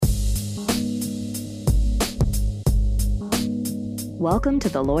Welcome to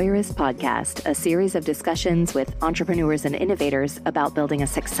the Lawyerist Podcast, a series of discussions with entrepreneurs and innovators about building a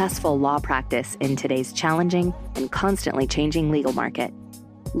successful law practice in today's challenging and constantly changing legal market.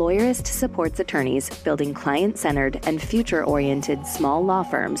 Lawyerist supports attorneys building client-centered and future-oriented small law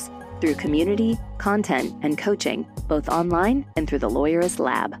firms through community, content, and coaching, both online and through the Lawyerist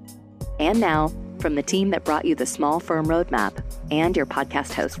Lab. And now, from the team that brought you the Small Firm Roadmap and your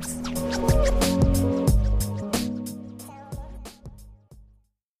podcast hosts.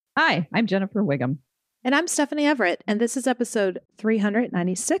 Hi, I'm Jennifer Wiggum. And I'm Stephanie Everett, and this is episode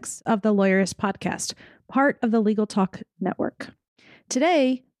 396 of the Lawyerist Podcast, part of the Legal Talk Network.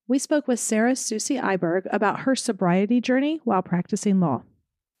 Today, we spoke with Sarah Susie Iberg about her sobriety journey while practicing law.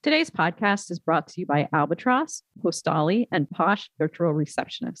 Today's podcast is brought to you by Albatross, Postali, and Posh Virtual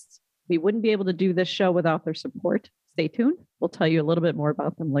Receptionists. We wouldn't be able to do this show without their support. Stay tuned. We'll tell you a little bit more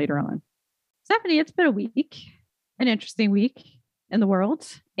about them later on. Stephanie, it's been a week, an interesting week in the world.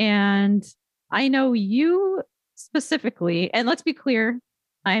 And I know you specifically, and let's be clear,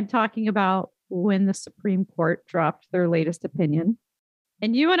 I am talking about when the Supreme Court dropped their latest opinion.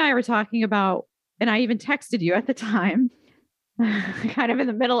 And you and I were talking about, and I even texted you at the time, kind of in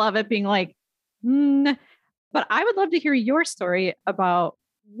the middle of it being like, but I would love to hear your story about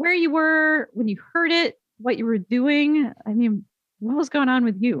where you were when you heard it, what you were doing. I mean, what was going on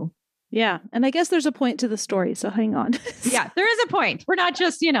with you? Yeah. And I guess there's a point to the story. So hang on. Yeah, there is a point. We're not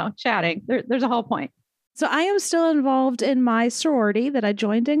just, chatting. There's a whole point. So I am still involved in my sorority that I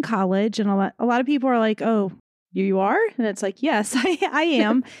joined in college. And a lot of people are like, oh, you are? And it's like, yes, I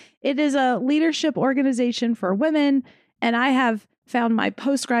am. It is a leadership organization for women. And I have found my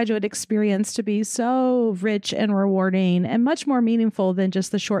postgraduate experience to be so rich and rewarding and much more meaningful than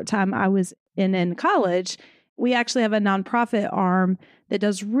just the short time I was in college. We actually have a nonprofit arm that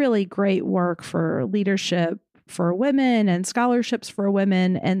does really great work for leadership for women and scholarships for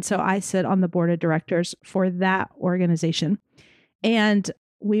women. And so I sit on the board of directors for that organization. And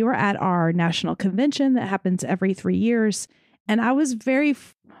we were at our national convention that happens every 3 years. And I was very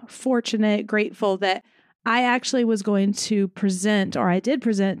fortunate, grateful that I actually was going to present, or I did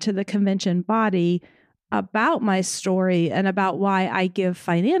present to the convention body about my story and about why I give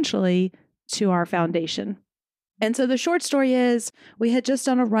financially to our foundation. And so the short story is we had just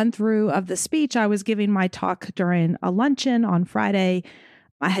done a run through of the speech. I was giving my talk during a luncheon on Friday.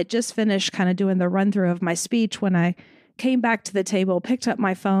 I had just finished kind of doing the run through of my speech when I came back to the table, picked up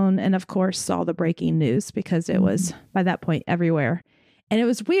my phone, and of course saw the breaking news because it was by that point everywhere. And it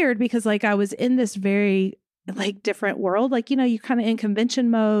was weird because I was in this very different world. You're kind of in convention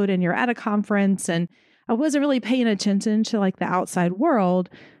mode and you're at a conference, and I wasn't really paying attention to the outside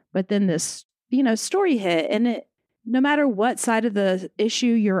world. But then this, story hit, and it, no matter what side of the issue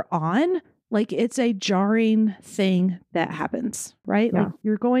you're on, it's a jarring thing that happens, right? Yeah.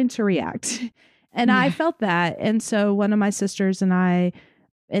 You're going to react. And I felt that. And so one of my sisters and I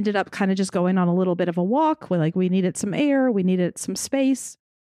ended up kind of just going on a little bit of a walk. We needed some air, we needed some space.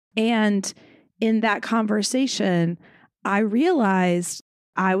 And in that conversation, I realized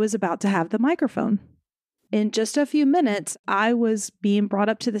I was about to have the microphone. In just a few minutes, I was being brought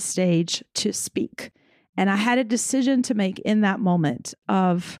up to the stage to speak. And I had a decision to make in that moment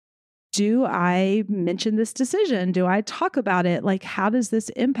of, do I mention this decision? Do I talk about it? How does this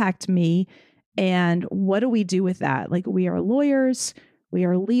impact me? And what do we do with that? We are lawyers. We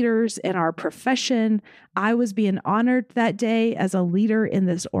are leaders in our profession. I was being honored that day as a leader in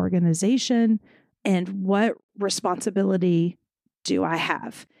this organization. And what responsibility do I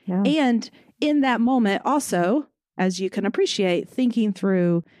have? Yeah. And in that moment, also, as you can appreciate, thinking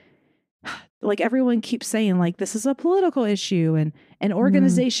through, everyone keeps saying, this is a political issue, and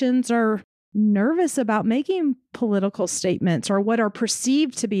organizations are nervous about making political statements or what are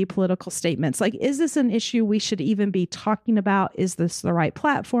perceived to be political statements. Is this an issue we should even be talking about? Is this the right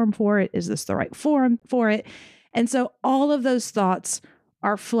platform for it? Is this the right forum for it? And so all of those thoughts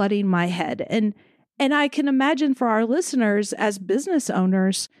are flooding my head. And I can imagine for our listeners as business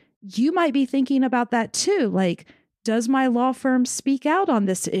owners, you might be thinking about that too. Does my law firm speak out on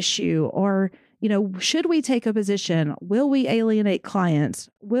this issue? Or, should we take a position? Will we alienate clients?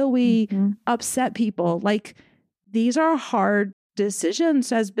 Will we upset people? These are hard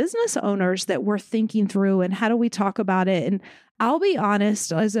decisions as business owners that we're thinking through. And how do we talk about it? And I'll be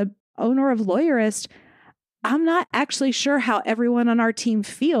honest, as a owner of Lawyerist, I'm not actually sure how everyone on our team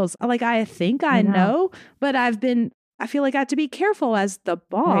feels. I think I know, but I feel like I have to be careful as the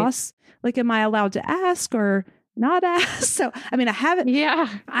boss. Right. Am I allowed to ask or not ask? So, I haven't. Yeah.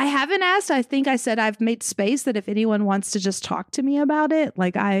 I haven't asked. I think I said I've made space that if anyone wants to just talk to me about it,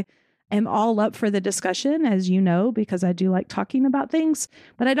 I am all up for the discussion, as you know, because I do like talking about things,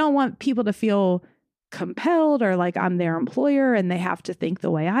 but I don't want people to feel compelled or like I'm their employer and they have to think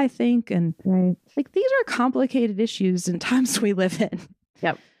the way I think. And like, these are complicated issues and times we live in.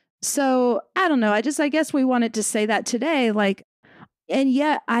 Yep. So I don't know. I guess we wanted to say that today, like, and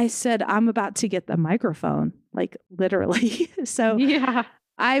yet I said, I'm about to get the microphone, like literally. So yeah.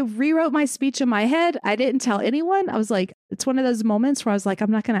 I rewrote my speech in my head. I didn't tell anyone. I was like, it's one of those moments where I was like, I'm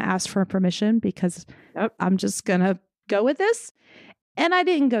not going to ask for permission because I'm just going to go with this. And I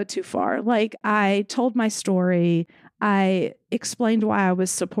didn't go too far. Like, I told my story. I explained why I was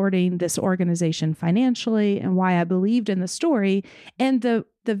supporting this organization financially and why I believed in the story. And the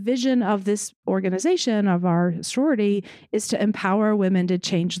vision of this organization, of our sorority, is to empower women to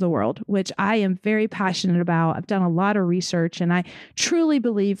change the world, which I am very passionate about. I've done a lot of research, and I truly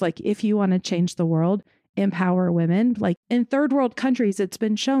believe, like, if you want to change the world, empower women. Like, in third world countries, it's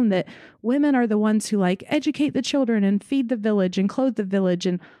been shown that women are the ones who like educate the children and feed the village and clothe the village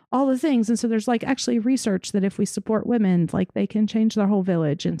and all the things. And so there's like actually research that if we support women, like they can change their whole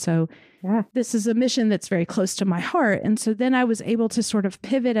village. And so this is a mission that's very close to my heart. And so then I was able to sort of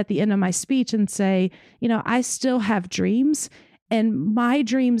pivot at the end of my speech and say, you know, I still have dreams, and my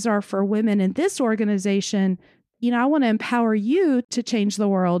dreams are for women in this organization. You know, I want to empower you to change the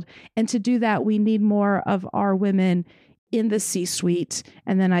world. And to do that, we need more of our women in the C-suite.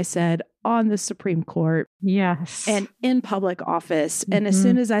 And then I said, on the Supreme Court. Yes. And in public office. And as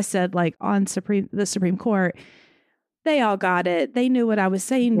soon as I said, like, on the Supreme Court, they all got it. They knew what I was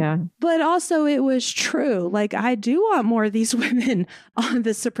saying. Yeah. But also it was true. Like, I do want more of these women on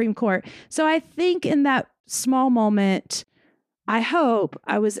the Supreme Court. So I think in that small moment, I hope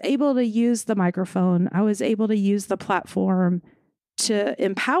I was able to use the microphone. I was able to use the platform to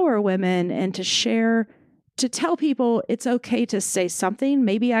empower women and to share, to tell people it's okay to say something.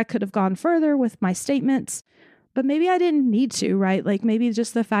 Maybe I could have gone further with my statements, but maybe I didn't need to, right? Like, maybe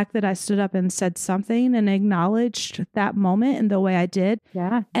just the fact that I stood up and said something and acknowledged that moment in the way I did.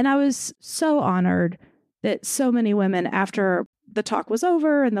 Yeah. And I was so honored that so many women, after the talk was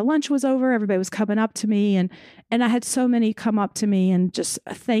over and the lunch was over, everybody was coming up to me, and I had so many come up to me and just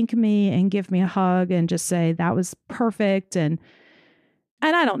thank me and give me a hug and just say that was perfect. And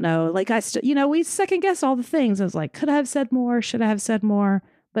I don't know, like, we second guess all the things. I was like, could I have said more? Should I have said more?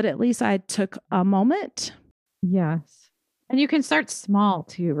 But at least I took a moment. Yes. And you can start small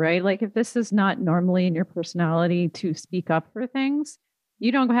too, right? Like, if this is not normally in your personality to speak up for things,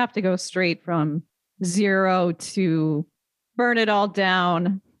 you don't have to go straight from 0 to burn it all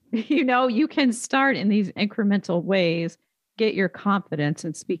down. You know, you can start in these incremental ways, get your confidence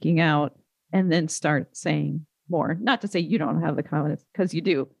in speaking out, and then start saying more. Not to say you don't have the confidence, because you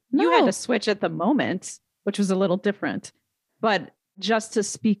do. No. You had to switch at the moment, which was a little different. But just to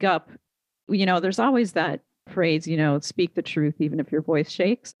speak up, you know, there's always that phrase, you know, speak the truth, even if your voice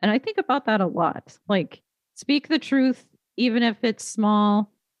shakes. And I think about that a lot. Like, speak the truth, even if it's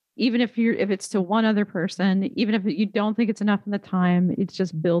small. Even if it's to one other person, even if you don't think it's enough in the time, it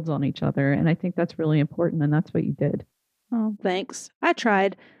just builds on each other. And I think that's really important. And that's what you did. Oh, thanks. I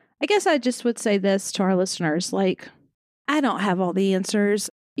tried. I guess I just would say this to our listeners. Like, I don't have all the answers.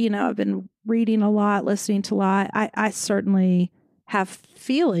 You know, I've been reading a lot, listening to a lot. I certainly have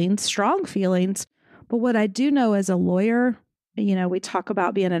feelings, strong feelings. But what I do know as a lawyer, you know, we talk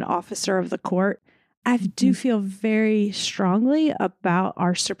about being an officer of the court. I do feel very strongly about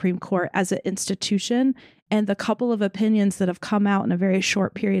our Supreme Court as an institution, and the couple of opinions that have come out in a very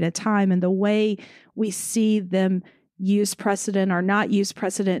short period of time, and the way we see them use precedent or not use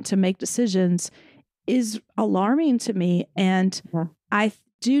precedent to make decisions is alarming to me. And I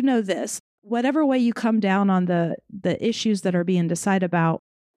do know this, whatever way you come down on the issues that are being decided about,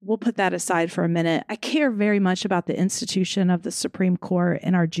 we'll put that aside for a minute. I care very much about the institution of the Supreme Court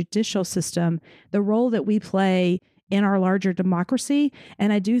and our judicial system, the role that we play in our larger democracy.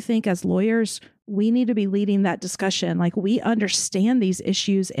 And I do think as lawyers, we need to be leading that discussion. Like, we understand these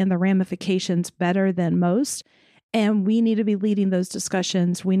issues and the ramifications better than most. And we need to be leading those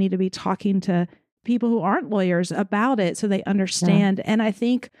discussions. We need to be talking to people who aren't lawyers about it so they understand. Yeah. And I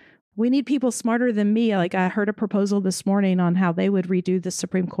think we need people smarter than me. Like, I heard a proposal this morning on how they would redo the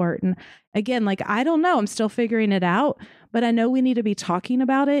Supreme Court. And again, like, I don't know, I'm still figuring it out, but I know we need to be talking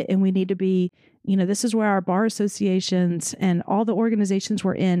about it. And we need to be, you know, this is where our bar associations and all the organizations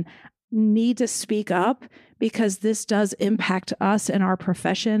we're in need to speak up, because this does impact us and our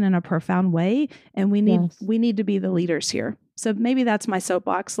profession in a profound way. And we need to be the leaders here. So maybe that's my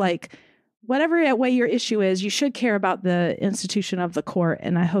soapbox. Like, whatever way your issue is, you should care about the institution of the court.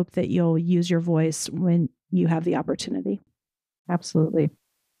 And I hope that you'll use your voice when you have the opportunity. Absolutely.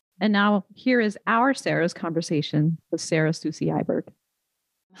 And now here is our Sarah's conversation with Sarah Susie Iberg.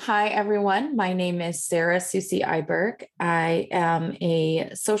 Hi, everyone. My name is Sarah Susie Iberg. I am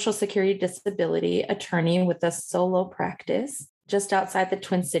a Social Security disability attorney with a solo practice just outside the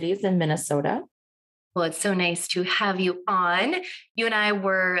Twin Cities in Minnesota. Well, it's so nice to have you on. You and I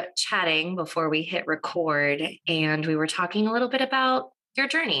were chatting before we hit record, and we were talking a little bit about your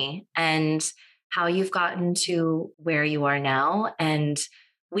journey and how you've gotten to where you are now. And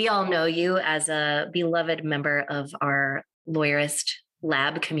we all know you as a beloved member of our Lawyerist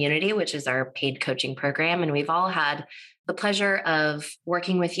Lab community, which is our paid coaching program. And we've all had the pleasure of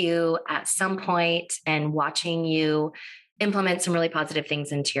working with you at some point and watching you implement some really positive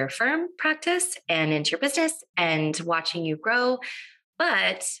things into your firm practice and into your business and watching you grow.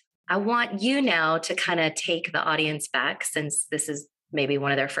 But I want you now to kind of take the audience back, since this is maybe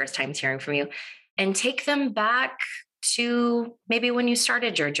one of their first times hearing from you, and take them back to maybe when you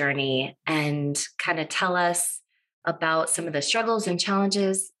started your journey and kind of tell us about some of the struggles and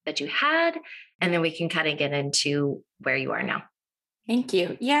challenges that you had. And then we can kind of get into where you are now. Thank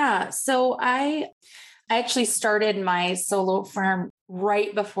you. Yeah. So I actually started my solo firm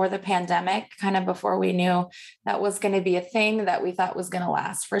right before the pandemic, kind of before we knew that was going to be a thing that we thought was going to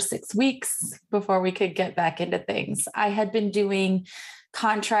last for 6 weeks before we could get back into things. I had been doing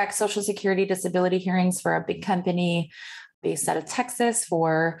contract Social Security disability hearings for a big company based out of Texas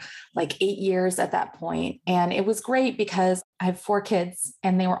for like 8 years at that point. And it was great because I have 4 kids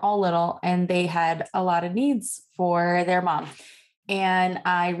and they were all little and they had a lot of needs for their mom. And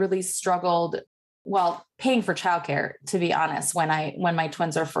I really struggled paying for childcare, to be honest. When my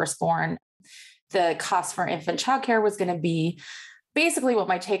twins are first born, the cost for infant childcare was going to be basically what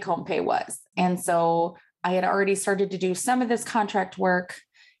my take-home pay was. And so I had already started to do some of this contract work,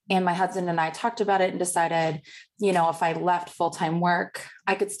 and my husband and I talked about it and decided, if I left full-time work,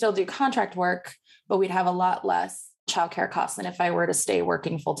 I could still do contract work, but we'd have a lot less childcare costs than if I were to stay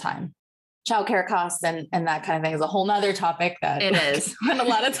working full-time. Childcare costs and that kind of thing is a whole nother topic that it is. Spend a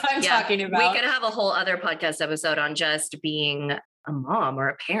lot of time talking about. We could have a whole other podcast episode on just being a mom or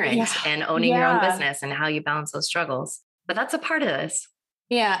a parent and owning your own business and how you balance those struggles. But that's a part of this.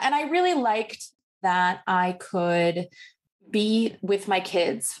 Yeah. And I really liked that I could be with my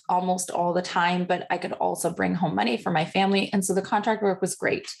kids almost all the time, but I could also bring home money for my family. And so the contract work was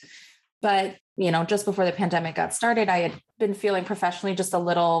great. But, just before the pandemic got started, I had been feeling professionally just a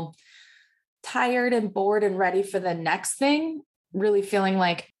little tired and bored and ready for the next thing, really feeling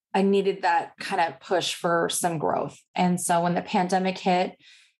like I needed that kind of push for some growth. And so when the pandemic hit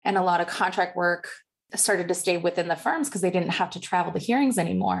and a lot of contract work started to stay within the firms because they didn't have to travel to hearings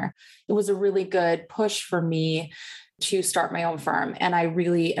anymore, it was a really good push for me to start my own firm. And I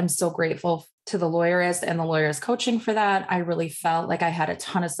really am so grateful to the Lawyerist and the Lawyerist coaching for that. I really felt like I had a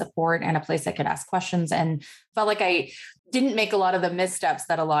ton of support and a place I could ask questions, and felt like I didn't make a lot of the missteps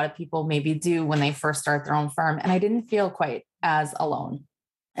that a lot of people maybe do when they first start their own firm. And I didn't feel quite as alone.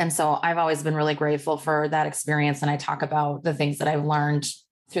 And so I've always been really grateful for that experience. And I talk about the things that I've learned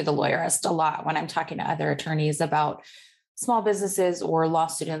through the Lawyerist a lot when I'm talking to other attorneys about small businesses or law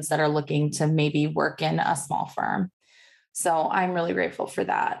students that are looking to maybe work in a small firm. So I'm really grateful for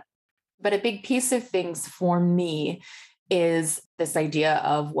that. But a big piece of things for me is this idea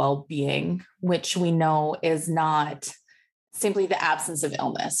of well-being, which we know is not simply the absence of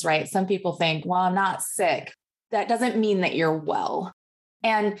illness, right? Some people think, well, I'm not sick. That doesn't mean that you're well.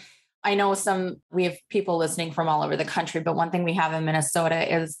 And I know we have people listening from all over the country, but one thing we have in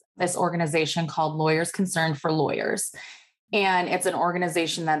Minnesota is this organization called Lawyers Concerned for Lawyers. And it's an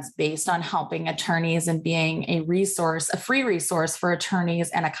organization that's based on helping attorneys and being a free resource for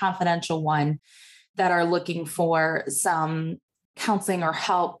attorneys and a confidential one that are looking for some counseling or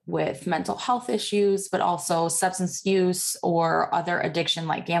help with mental health issues, but also substance use or other addiction,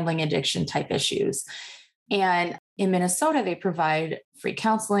 like gambling addiction type issues. And in Minnesota, they provide free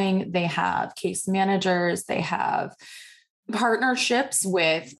counseling. They have case managers. They have partnerships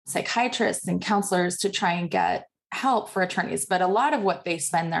with psychiatrists and counselors to try and get help for attorneys. But a lot of what they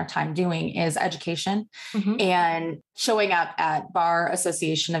spend their time doing is education and showing up at bar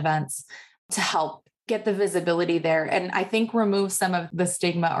association events to help get the visibility there. And I think remove some of the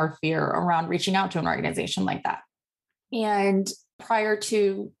stigma or fear around reaching out to an organization like that. And prior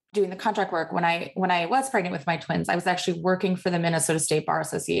to doing the contract work, when I was pregnant with my twins, I was actually working for the Minnesota State Bar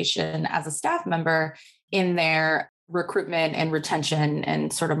Association as a staff member in their recruitment and retention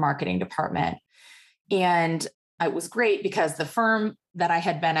and sort of marketing department. And it was great because the firm that I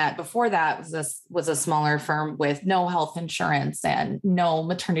had been at before that was a smaller firm with no health insurance and no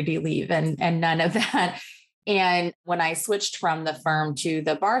maternity leave and none of that. And when I switched from the firm to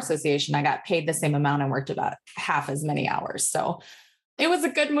the bar association, I got paid the same amount and worked about half as many hours. So it was a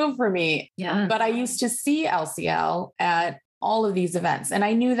good move for me. Yeah. But I used to see LCL at all of these events, and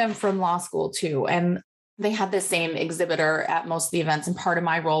I knew them from law school too. And they had the same exhibitor at most of the events. And part of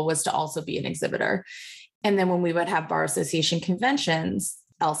my role was to also be an exhibitor. And then when we would have bar association conventions,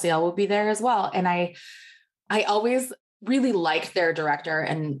 LCL would be there as well. And I always really liked their director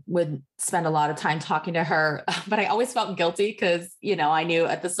and would spend a lot of time talking to her, but I always felt guilty because, I knew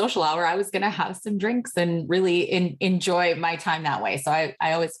at the social hour, I was going to have some drinks and really enjoy my time that way. So I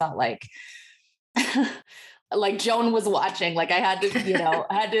always felt like, like Joan was watching, like I had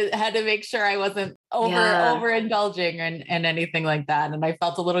to, had to make sure I wasn't overindulging and anything like that. And I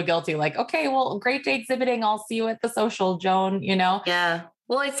felt a little guilty, like, okay, well, great day exhibiting. I'll see you at the social, Joan, Yeah.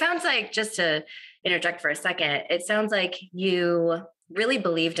 Well, it sounds like, just to interject for a second, it sounds like you really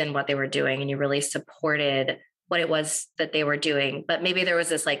believed in what they were doing and you really supported what it was that they were doing. But maybe there was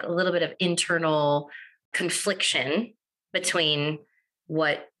this like a little bit of internal confliction between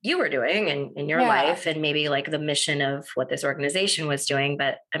what you were doing in your life and maybe like the mission of what this organization was doing.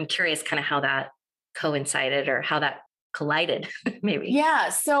 But I'm curious kind of how that coincided or how that collided maybe. Yeah.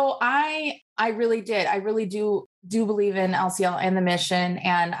 So I really did. I really do believe in LCL and the mission.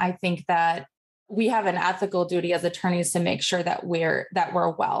 And I think that we have an ethical duty as attorneys to make sure that we're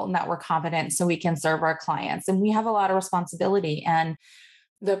well and that we're competent so we can serve our clients. And we have a lot of responsibility, and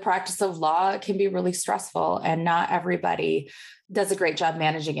the practice of law can be really stressful, and not everybody does a great job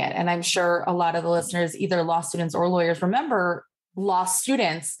managing it. And I'm sure a lot of the listeners, either law students or lawyers, remember law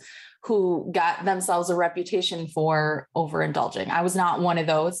students who got themselves a reputation for overindulging. I was not one of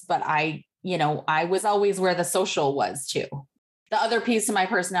those, but I was always where the social was too. The other piece of my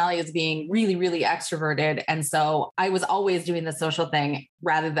personality is being really, really extroverted. And so I was always doing the social thing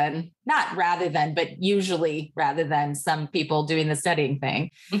usually rather than some people doing the studying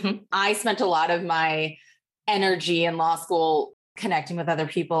thing. Mm-hmm. I spent a lot of my energy in law school connecting with other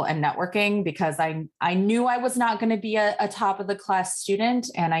people and networking because I knew I was not going to be a top of the class student.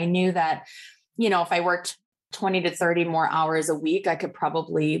 And I knew that, if I worked 20 to 30 more hours a week, I could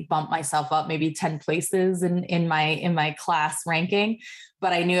probably bump myself up maybe 10 places in my class ranking.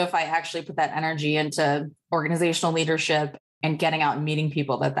 But I knew if I actually put that energy into organizational leadership and getting out and meeting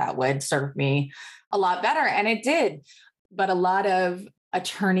people, that would serve me a lot better. And it did. But a lot of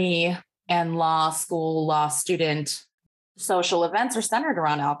attorney and law school, law student social events are centered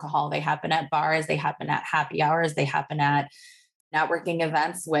around alcohol. They happen at bars, they happen at happy hours, they happen at networking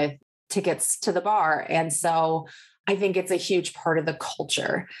events with tickets to the bar. And so I think it's a huge part of the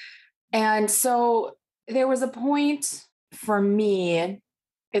culture. And so there was a point for me,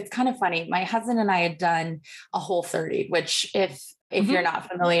 it's kind of funny. My husband and I had done a Whole30, which if you're not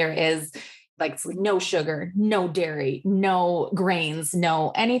familiar is like no sugar, no dairy, no grains,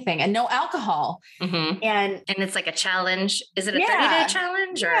 no anything, and no alcohol. Mm-hmm. And it's like a challenge. Is it a 30-day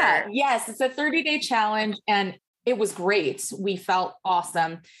challenge? Or? Yeah. Yes, it's a 30-day challenge. And it was great. We felt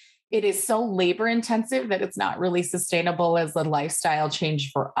awesome. It is so labor intensive that it's not really sustainable as a lifestyle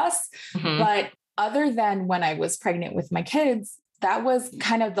change for us. Mm-hmm. But other than when I was pregnant with my kids, that was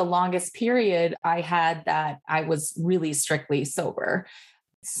kind of the longest period I had that I was really strictly sober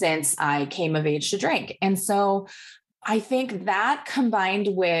since I came of age to drink. And so I think that combined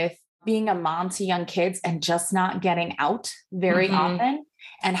with being a mom to young kids and just not getting out very often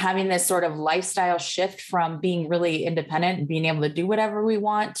and having this sort of lifestyle shift from being really independent and being able to do whatever we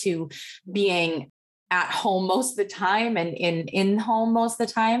want to being at home most of the time and in home most of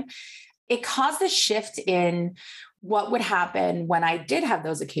the time, it caused a shift in what would happen when I did have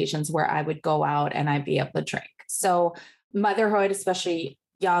those occasions where I would go out and I'd be able to drink. So motherhood, especially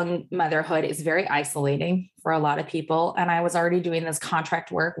young motherhood, is very isolating for a lot of people. And I was already doing this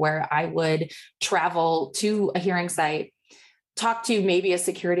contract work where I would travel to a hearing site, talk to maybe a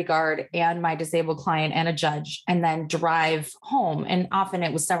security guard and my disabled client and a judge, and then drive home. And often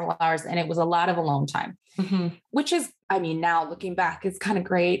it was several hours and it was a lot of alone time, which is, now looking back, is kind of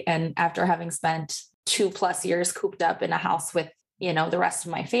great. And after having spent 2+ years cooped up in a house with, the rest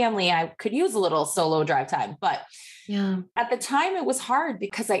of my family, I could use a little solo drive time. But at the time it was hard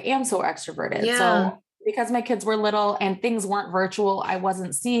because I am so extroverted. Yeah. So because my kids were little and things weren't virtual, I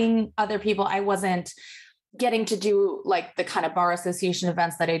wasn't seeing other people. I wasn't getting to do like the kind of bar association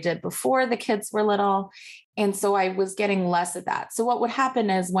events that I did before the kids were little. And so I was getting less of that. So what would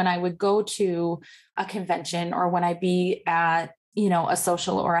happen is when I would go to a convention or when I'd be at, a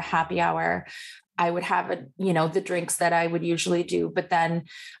social or a happy hour, I would have the drinks that I would usually do, but then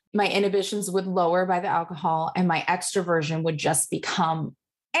my inhibitions would lower by the alcohol and my extroversion would just become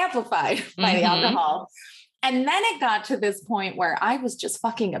amplified by the alcohol. And then it got to this point where I was just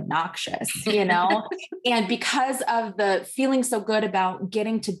fucking obnoxious, you know? And because of the feeling so good about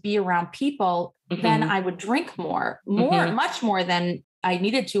getting to be around people, then I would drink much more than I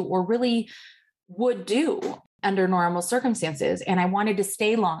needed to, or really would do under normal circumstances. And I wanted to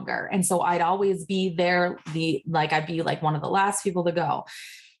stay longer. And so I'd always be there. I'd be like one of the last people to go.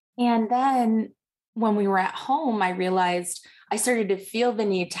 And then when we were at home, I realized I started to feel the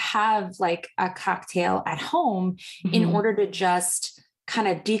need to have like a cocktail at home in order to just kind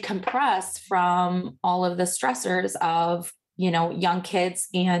of decompress from all of the stressors of, young kids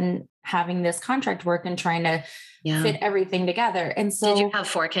and having this contract work and trying to fit everything together. And so, did you have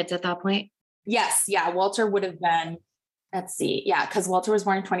 4 kids at that point? Yes. Yeah. Walter would have been, let's see. Yeah. Cause Walter was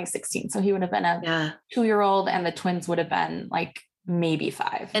born in 2016. So he would have been a 2-year-old, and the twins would have been like maybe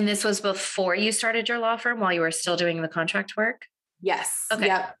 5. And this was before you started your law firm, while you were still doing the contract work? Yes. Okay.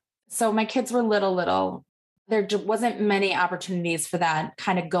 Yep. So my kids were little. There wasn't many opportunities for that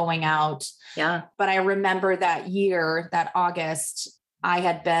kind of going out. Yeah. But I remember that year, that August, I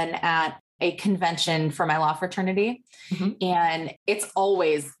had been at a convention for my law fraternity. And it's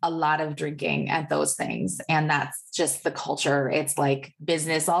always a lot of drinking at those things. And that's just the culture. It's like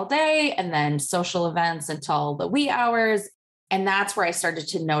business all day and then social events until the wee hours. And that's where I started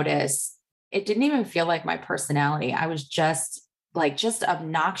to notice it didn't even feel like my personality. I was just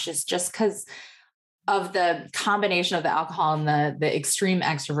obnoxious just because of the combination of the alcohol and the extreme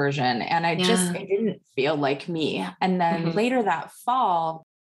extroversion. And it didn't feel like me. And then later that fall,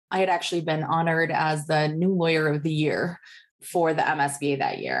 I had actually been honored as the new lawyer of the year for the MSBA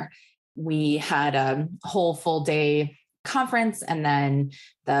that year. We had a whole full day conference and then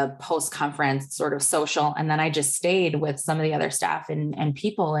the post-conference sort of social. And then I just stayed with some of the other staff and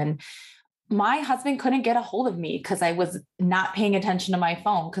people. And my husband couldn't get a hold of me because I was not paying attention to my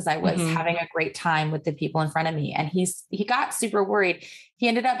phone because I was having a great time with the people in front of me. And he got super worried. He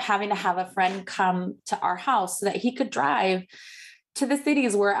ended up having to have a friend come to our house so that he could drive to the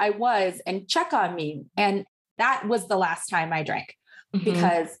cities where I was and check on me. And that was the last time I drank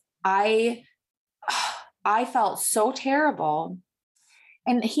because I felt so terrible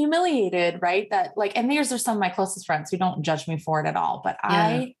and humiliated, right? That and these are some of my closest friends who don't judge me for it at all, but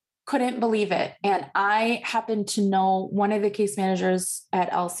I couldn't believe it. And I happened to know one of the case managers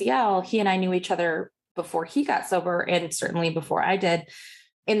at LCL. He and I knew each other before he got sober and certainly before I did,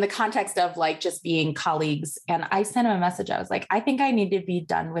 in the context of just being colleagues. And I sent him a message. I was like, I think I need to be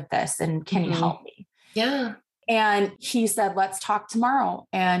done with this. And can you help me? Yeah. And he said, let's talk tomorrow.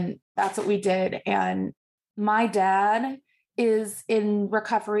 And that's what we did. And my dad is in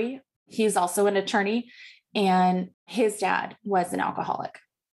recovery. He's also an attorney, and his dad was an alcoholic.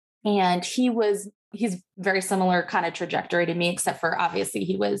 And he's very similar kind of trajectory to me, except for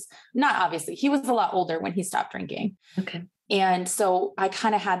he was a lot older when he stopped drinking. Okay. And so I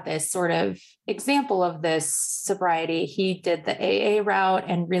kind of had this sort of example of this sobriety. He did the AA route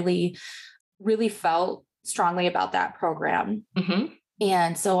and really, really felt strongly about that program.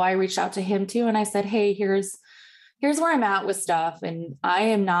 And so I reached out to him too. And I said, hey, here's where I'm at with stuff. And I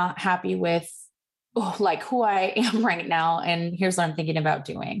am not happy with who I am right now. And here's what I'm thinking about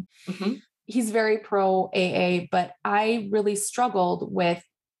doing. He's very pro AA, but I really struggled with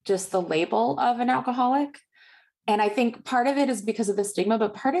just the label of an alcoholic. And I think part of it is because of the stigma,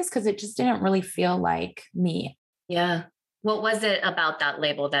 but part is because it just didn't really feel like me. Yeah. What was it about that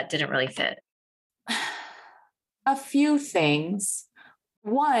label that didn't really fit? A few things.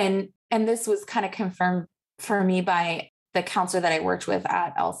 One, and this was kind of confirmed for me by the counselor that I worked with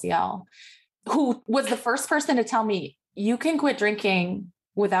at LCL, who was the first person to tell me, you can quit drinking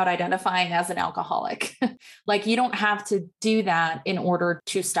without identifying as an alcoholic. You don't have to do that in order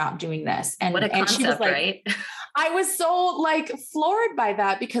to stop doing this. And what a concept, she was right? I was so floored by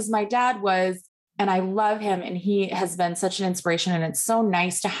that because my dad was, and I love him and he has been such an inspiration. And it's so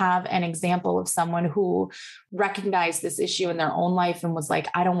nice to have an example of someone who recognized this issue in their own life and was like,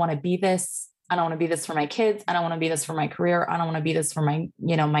 I don't want to be this. I don't want to be this for my kids. I don't want to be this for my career. I don't want to be this for my,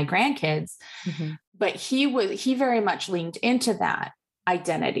 my grandkids. But he very much leaned into that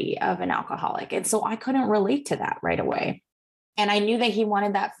identity of an alcoholic. And so I couldn't relate to that right away. And I knew that he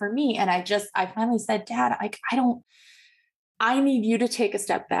wanted that for me. And I finally said, Dad, I need you to take a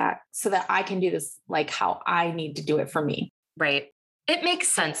step back so that I can do this how I need to do it for me. Right. It makes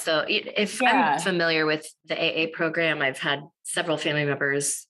sense though. If I'm familiar with the AA program, I've had several family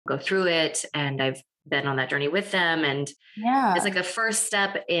members go through it and I've been on that journey with them. And it's the first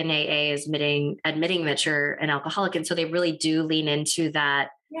step in AA is admitting that you're an alcoholic. And so they really do lean into that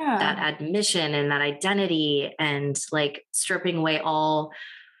admission and that identity and stripping away all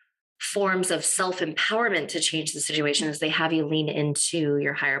forms of self-empowerment to change the situation is they have you lean into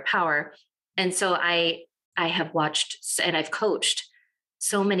your higher power. And so I have watched and I've coached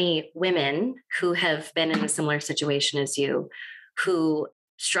so many women who have been in a similar situation as you, who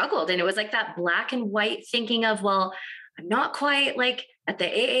struggled. And it was like that black and white thinking of, well, I'm not quite like at the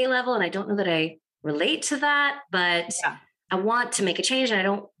AA level, and I don't know that I relate to that, but I want to make a change, and I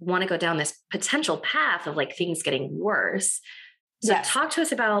don't want to go down this potential path of like things getting worse. So talk to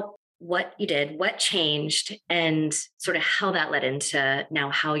us about what you did, what changed, and sort of how that led into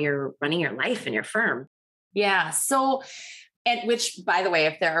now how you're running your life and your firm. Yeah. So, and which, by the way,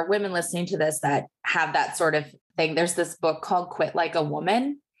 if there are women listening to this that have that sort of thing, there's this book called Quit Like a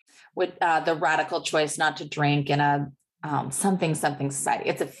Woman, with the radical choice not to drink in a something society.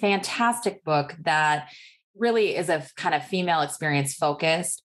 It's a fantastic book that really is a kind of female experience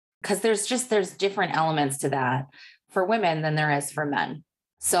focused, because there's different elements to that for women than there is for men.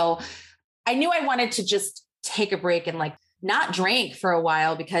 So I knew I wanted to just take a break and like not drink for a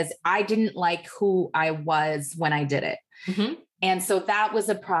while, because I didn't like who I was when I did it. Mm-hmm. And so that was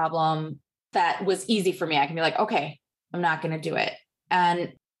a problem that was easy for me. I can be like, okay, I'm not going to do it.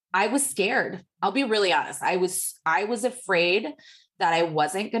 And I was scared. I'll be really honest. I was afraid that I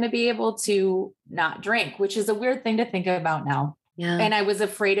wasn't going to be able to not drink, which is a weird thing to think about now. Yeah. And I was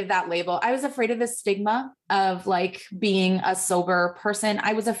afraid of that label. I was afraid of the stigma of like being a sober person.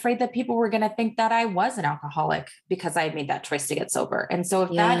 I was afraid that people were going to think that I was an alcoholic because I had made that choice to get sober. And so if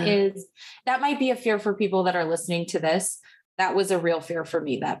that might be a fear for people that are listening to this, that was a real fear for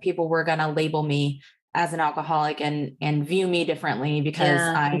me, that people were going to label me as an alcoholic and view me differently because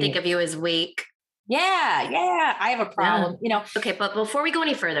I think of you as weak. Yeah. I have a problem, Okay. But before we go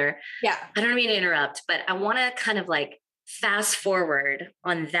any further, I don't mean to interrupt, but I want to kind of like fast forward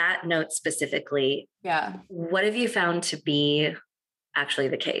on that note specifically. Yeah. What have you found to be actually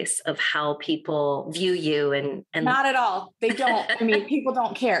the case of how people view you and not at all. They don't. I mean, people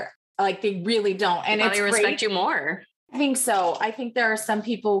don't care. Like they really don't. And they respect you more. I think so. I think there are some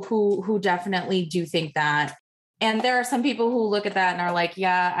people who definitely do think that. And there are some people who look at that and are like,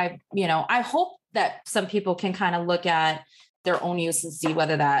 yeah, I hope that some people can kind of look at their own use and see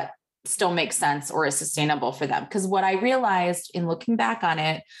whether that still makes sense or is sustainable for them. Because what I realized in looking back on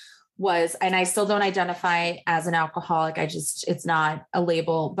it was, and I still don't identify as an alcoholic. It's not a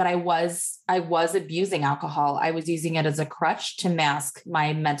label, but I was abusing alcohol. I was using it as a crutch to mask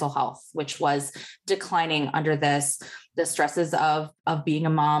my mental health, which was declining under the stresses of being a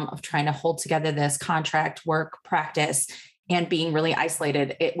mom, of trying to hold together this contract work practice and being really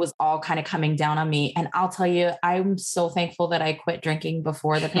isolated. It was all kind of coming down on me. And I'll tell you, I'm so thankful that I quit drinking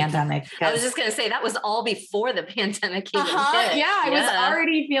before the pandemic. I was just going to say that was all before the pandemic even hit. I was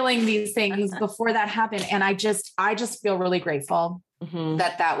already feeling these things before that happened. And I just feel really grateful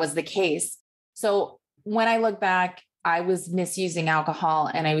that was the case. So when I look back, I was misusing alcohol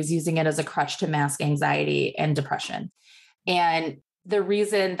and I was using it as a crutch to mask anxiety and depression. And the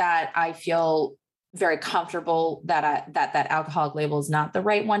reason that I feel very comfortable that alcoholic label is not the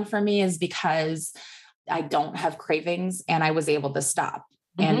right one for me is because I don't have cravings and I was able to stop.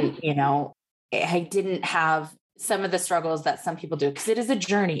 And, I didn't have some of the struggles that some people do, because it is a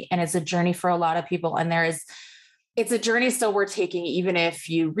journey, and it's a journey for a lot of people. And it's a journey still worth taking, even if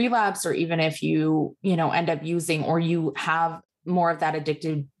you relapse or even if you, end up using, or you have more of that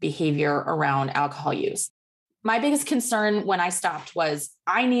addictive behavior around alcohol use. My biggest concern when I stopped was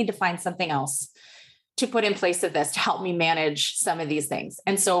I need to find something else to put in place of this to help me manage some of these things.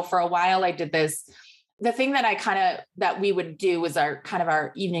 And so for a while I did this. The thing that that we would do was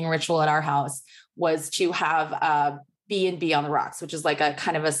our evening ritual at our house was to have a B&B on the rocks, which is like a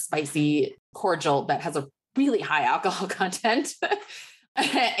kind of a spicy cordial that has a really high alcohol content.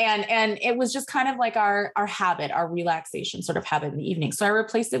 and it was just kind of like our habit, our relaxation sort of habit in the evening. So I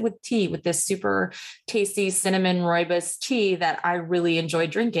replaced it with tea, with this super tasty cinnamon rooibos tea that I really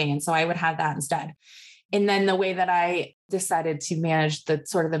enjoyed drinking. And so I would have that instead. And then the way that I decided to manage the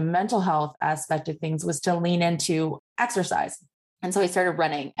sort of the mental health aspect of things was to lean into exercise. And so I started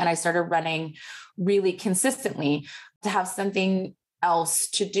running, and I started running really consistently to have something else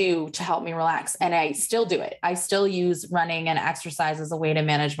to do to help me relax. And I still do it. I still use running and exercise as a way to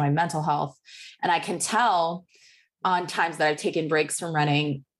manage my mental health. And I can tell on times that I've taken breaks from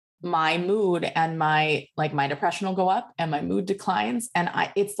running, my mood and my depression will go up and my mood declines. And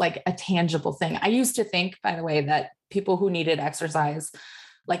it's like a tangible thing. I used to think, by the way, that people who needed exercise,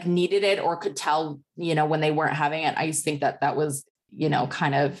 like needed it or could tell, when they weren't having it. I used to think that was,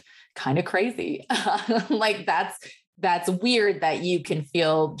 kind of crazy. Like that's weird that you can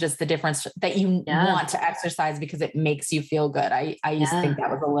feel just the difference, that you want to exercise because it makes you feel good. I used to think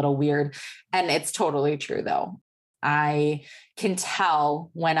that was a little weird, and it's totally true though. I can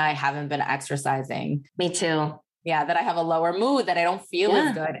tell when I haven't been exercising. Me too. Yeah. That I have a lower mood, that I don't feel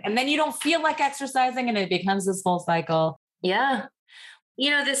as good. And then you don't feel like exercising, and it becomes this full cycle. Yeah.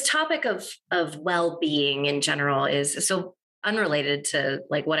 This topic of well-being in general is so unrelated to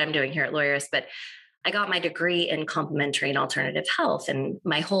like what I'm doing here at Lawyerist, but I got my degree in complementary and alternative health. And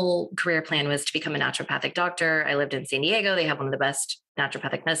my whole career plan was to become a naturopathic doctor. I lived in San Diego. They have one of the best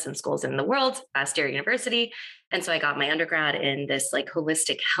naturopathic medicine schools in the world, Bastyr University. And so I got my undergrad in this like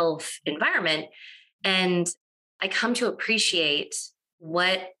holistic health environment. And I come to appreciate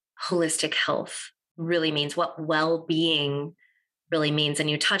what holistic health really means, what well-being really means. And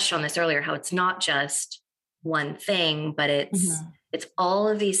you touched on this earlier, how it's not just one thing, but it's all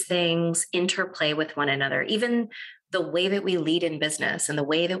of these things interplay with one another. Even the way that we lead in business and the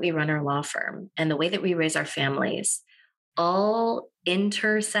way that we run our law firm and the way that we raise our families all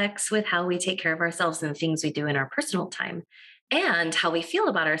intersects with how we take care of ourselves and the things we do in our personal time and how we feel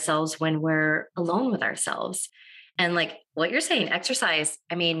about ourselves when we're alone with ourselves. And like what you're saying, exercise,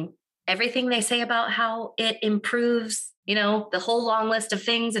 I mean, everything they say about how it improves, the whole long list of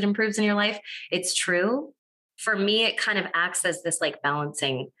things it improves in your life, it's true. For me, it kind of acts as this like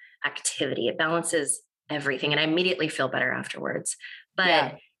balancing activity. It balances everything. And I immediately feel better afterwards.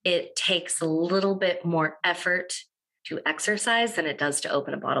 But it takes a little bit more effort to exercise than it does to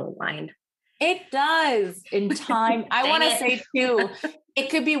open a bottle of wine. It does in time. I want to say too, it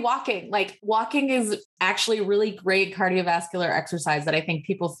could be walking. Like walking is actually really great cardiovascular exercise that I think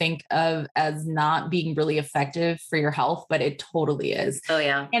people think of as not being really effective for your health, but it totally is. Oh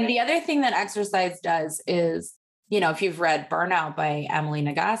yeah. And the other thing that exercise does is, if you've read Burnout by Emily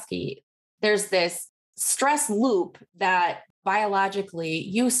Nagoski, there's this stress loop that biologically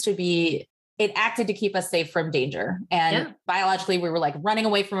used to be, it acted to keep us safe from danger. And biologically, we were like running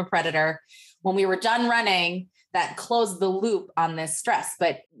away from a predator. When we were done running, that closed the loop on this stress.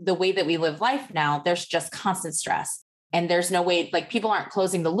 But the way that we live life now, there's just constant stress. And there's no way, like people aren't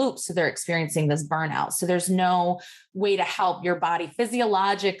closing the loop. So they're experiencing this burnout. So there's no way to help your body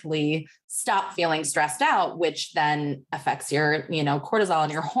physiologically stop feeling stressed out, which then affects your, cortisol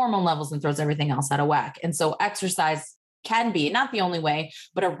and your hormone levels and throws everything else out of whack. And so exercise can be not the only way,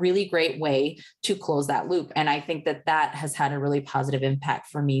 but a really great way to close that loop. And I think that has had a really positive impact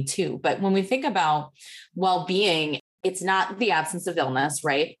for me too. But when we think about well-being, it's not the absence of illness,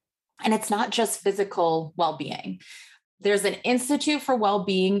 right? And it's not just physical well-being. There's an Institute for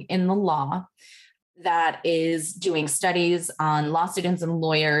Well-Being in the law that is doing studies on law students and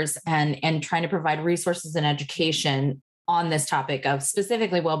lawyers and trying to provide resources and education on this topic of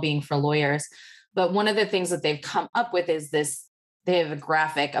specifically well-being for lawyers. But one of the things that they've come up with is they have a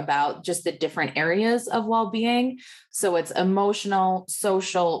graphic about just the different areas of well-being. So it's emotional,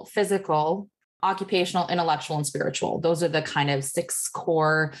 social, physical, occupational, intellectual, and spiritual. Those are the kind of 6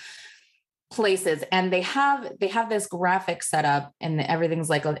 core places. And they have this graphic set up and everything's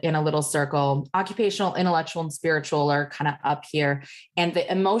like in a little circle. Occupational, intellectual, and spiritual are kind of up here. And the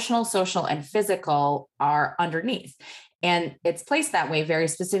emotional, social, and physical are underneath. And it's placed that way very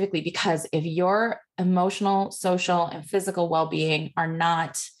specifically because if your emotional, social, and physical well-being are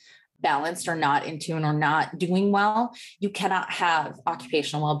not balanced or not in tune or not doing well, you cannot have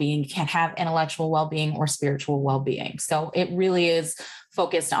occupational well-being, you can't have intellectual well-being or spiritual well-being. So it really is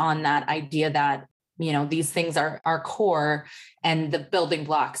focused on that idea that, these things are core and the building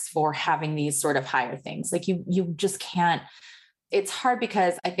blocks for having these sort of higher things. Like you just can't. It's hard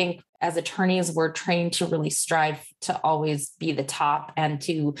because I think as attorneys, we're trained to really strive to always be the top and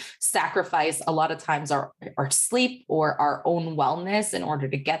to sacrifice a lot of times our sleep or our own wellness in order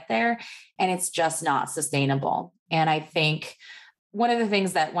to get there. And it's just not sustainable. And I think one of the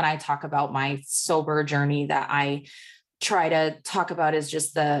things that when I talk about my sober journey that I try to talk about is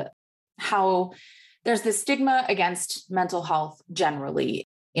just how there's this stigma against mental health generally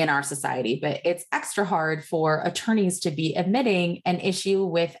in our society, but it's extra hard for attorneys to be admitting an issue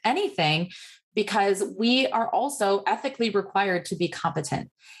with anything because we are also ethically required to be competent.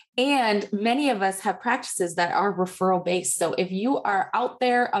 And many of us have practices that are referral based. So if you are out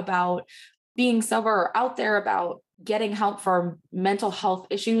there about being sober or out there about getting help for mental health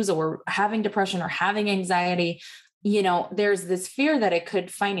issues or having depression or having anxiety, there's this fear that it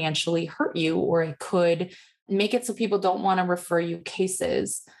could financially hurt you or it could make it so people don't want to refer you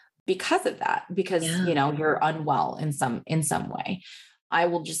cases because of that, because, you're unwell in some way. I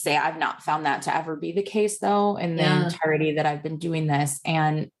will just say I've not found that to ever be the case though, in the entirety that I've been doing this.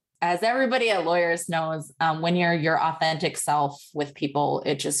 And as everybody at Lawyerist knows, when you're your authentic self with people,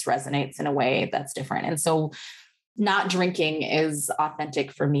 it just resonates in a way that's different. And so not drinking is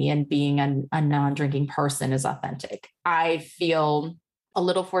authentic for me, and being a non-drinking person is authentic. I feel a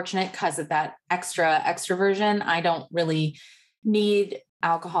little fortunate because of that extroversion. I don't really need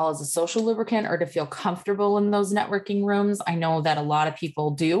alcohol as a social lubricant or to feel comfortable in those networking rooms. I know that a lot of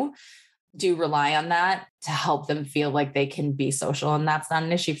people do rely on that to help them feel like they can be social, and that's not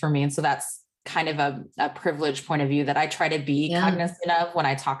an issue for me. And so that's kind of a privileged point of view that I try to be cognizant of when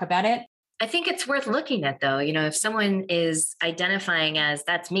I talk about it. I think it's worth looking at, though. If someone is identifying as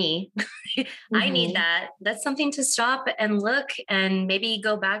that's me, I need that. That's something to stop and look and maybe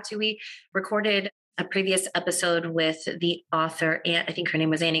go back to. We recorded a previous episode with the author, and I think her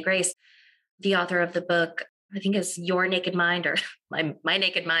name was Annie Grace, the author of the book, I think it's Your Naked Mind or My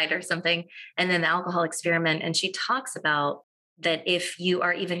Naked Mind or something, and then the alcohol experiment. And she talks about that if you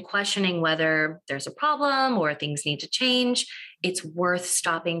are even questioning whether there's a problem or things need to change, it's worth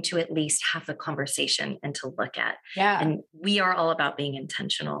stopping to at least have the conversation and to look at. Yeah. And we are all about being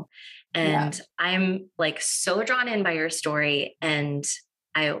intentional. And I'm like so drawn in by your story. And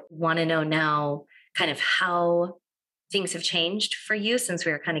I want to know now kind of how things have changed for you since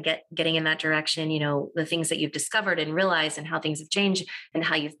we were kind of getting in that direction, the things that you've discovered and realized and how things have changed and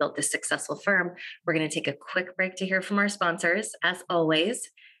how you've built this successful firm. We're going to take a quick break to hear from our sponsors, as always.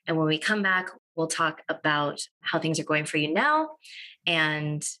 And when we come back, we'll talk about how things are going for you now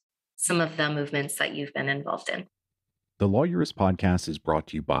and some of the movements that you've been involved in. The Lawyerist podcast is brought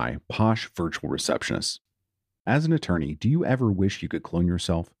to you by Posh Virtual Receptionists. As an attorney, do you ever wish you could clone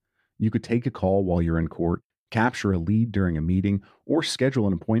yourself? You could take a call while you're in court, capture a lead during a meeting, or schedule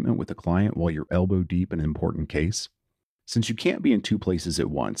an appointment with a client while you're elbow deep in an important case. Since you can't be in two places at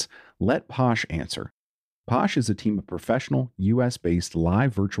once, let Posh answer. Posh is a team of professional, US-based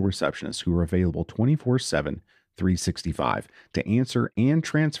live virtual receptionists who are available 24/7, 365 to answer and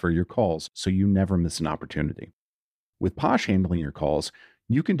transfer your calls so you never miss an opportunity. With Posh handling your calls,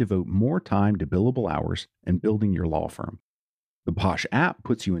 you can devote more time to billable hours and building your law firm. The Posh app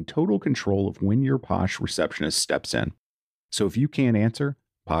puts you in total control of when your Posh receptionist steps in. So if you can't answer,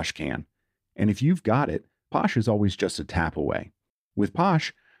 Posh can. And if you've got it, Posh is always just a tap away. With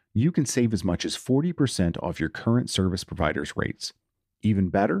Posh, you can save as much as 40% off your current service provider's rates. Even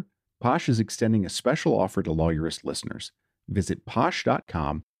better, Posh is extending a special offer to Lawyerist listeners. Visit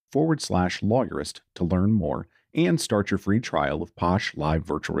posh.com/Lawyerist to learn more and start your free trial of Posh Live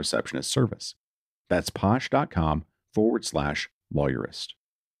Virtual Receptionist service. That's posh.com/Lawyerist.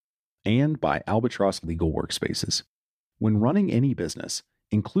 And by Albatross Legal Workspaces. When running any business,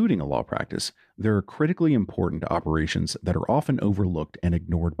 including a law practice, there are critically important operations that are often overlooked and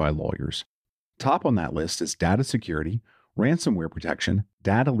ignored by lawyers. Top on that list is data security, ransomware protection,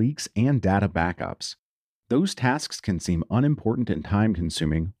 data leaks, and data backups. Those tasks can seem unimportant and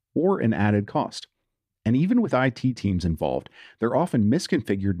time-consuming, or an added cost. And even with IT teams involved, they're often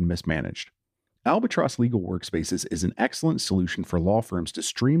misconfigured and mismanaged. Albatross Legal Workspaces is an excellent solution for law firms to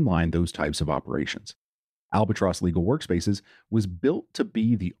streamline those types of operations. Albatross Legal Workspaces was built to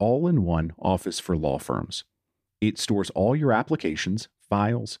be the all-in-one office for law firms. It stores all your applications,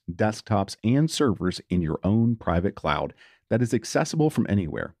 files, desktops, and servers in your own private cloud that is accessible from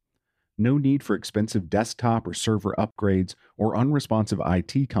anywhere. No need for expensive desktop or server upgrades or unresponsive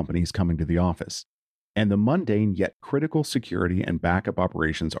IT companies coming to the office. And the mundane yet critical security and backup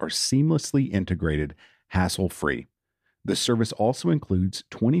operations are seamlessly integrated, hassle-free. The service also includes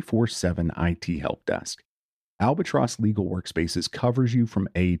 24/7 IT help desk. Albatross Legal Workspaces covers you from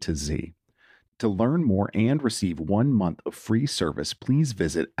A to Z. To learn more and receive 1 month of free service, please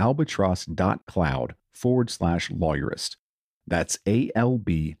visit albatross.cloud/Lawyerist. That's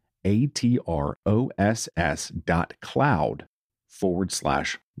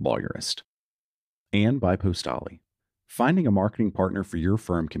ALBATROSS.cloud/Lawyerist. And by Postali. Finding a marketing partner for your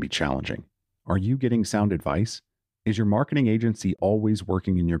firm can be challenging. Are you getting sound advice? Is your marketing agency always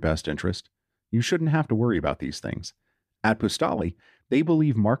working in your best interest? You shouldn't have to worry about these things. At Postali, they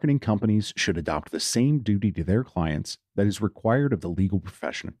believe marketing companies should adopt the same duty to their clients that is required of the legal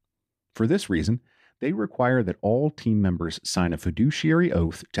profession. For this reason, they require that all team members sign a fiduciary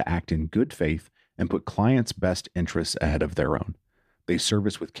oath to act in good faith and put clients' best interests ahead of their own. They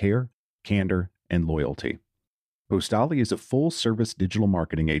service with care, candor, and loyalty. Postali is a full-service digital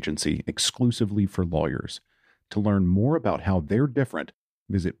marketing agency exclusively for lawyers. To learn more about how they're different,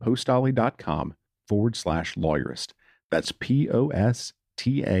 visit postali.com/Lawyerist. That's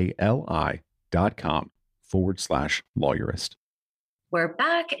postali.com/Lawyerist. We're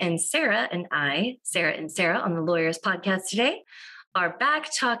back, and Sarah and Sarah on the Lawyerist podcast today are back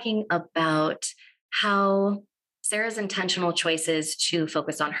talking about how Sarah's intentional choices to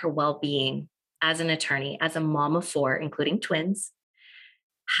focus on her well-being as an attorney, as a mom of 4, including twins,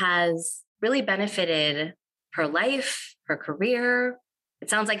 has really benefited her life, her career. It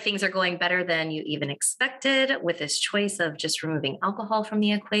sounds like things are going better than you even expected with this choice of just removing alcohol from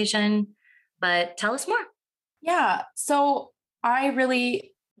the equation. But tell us more. Yeah. So I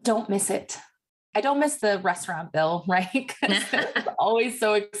really don't miss it. I don't miss the restaurant bill, right? Because it's always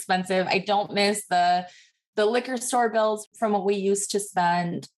so expensive. I don't miss the liquor store bills from what we used to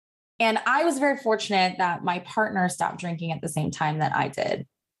spend. And I was very fortunate that my partner stopped drinking at the same time that I did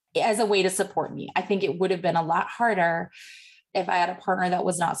as a way to support me. I think it would have been a lot harder if I had a partner that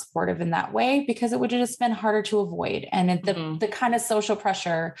was not supportive in that way, because it would have just been harder to avoid. And the kind of social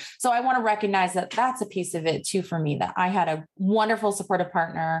pressure. So I want to recognize that that's a piece of it too, for me, that I had a wonderful supportive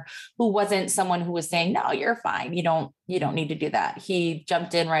partner who wasn't someone who was saying, no, you're fine. You don't need to do that. He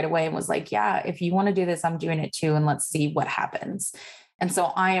jumped in right away and was like, yeah, if you want to do this, I'm doing it too. And let's see what happens. And so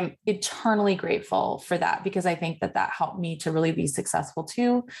I am eternally grateful for that, because I think that helped me to really be successful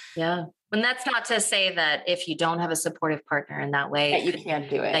too. Yeah. And that's not to say that if you don't have a supportive partner in that way, that you can't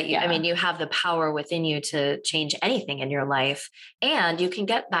do it. I mean, you have the power within you to change anything in your life, and you can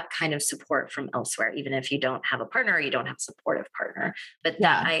get that kind of support from elsewhere, even if you don't have a partner or you don't have a supportive partner. But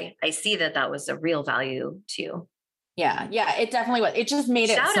that I see that was a real value to you. Yeah. Yeah, it definitely was. It just made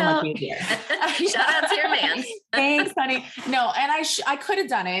it so much easier. Shout out to your man. Thanks, honey. No, and I could have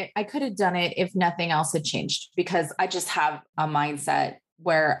done it. I could have done it if nothing else had changed, because I just have a mindset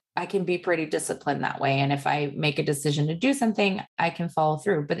where I can be pretty disciplined that way. And if I make a decision to do something, I can follow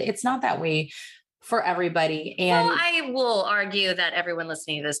through, but it's not that way for everybody. And I will argue that everyone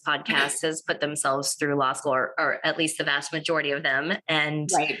listening to this podcast has put themselves through law school, or at least the vast majority of them. And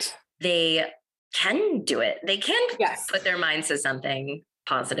they can do it. They can put their minds to something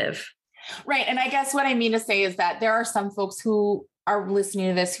positive. Right. And I guess what I mean to say is that there are some folks who are listening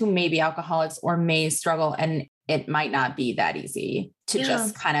to this who may be alcoholics or may struggle, and it might not be that easy to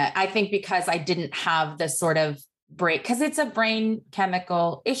just kind of, I think because I didn't have this sort of break, because it's a brain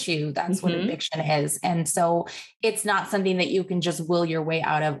chemical issue. That's what addiction is. And so it's not something that you can just will your way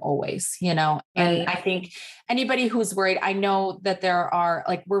out of always, And I think anybody who's worried, I know that there are,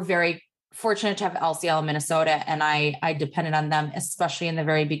 like, we're very fortunate to have LCL in Minnesota, and I depended on them, especially in the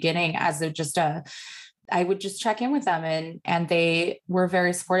very beginning, as I would just check in with them, and they were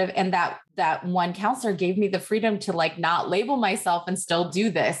very supportive. And that one counselor gave me the freedom to not label myself and still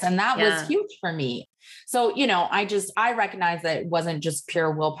do this. And that was huge for me. So, I recognize that it wasn't just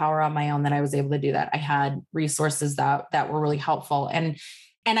pure willpower on my own that I was able to do that. I had resources that were really helpful. And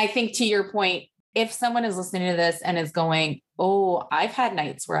I think, to your point, if someone is listening to this and is going, oh, I've had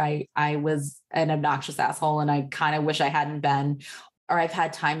nights where I was an obnoxious asshole and I kind of wish I hadn't been, or I've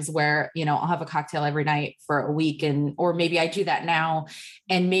had times where, I'll have a cocktail every night for a week, or maybe I do that now,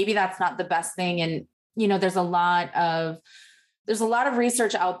 and maybe that's not the best thing. And, there's a lot of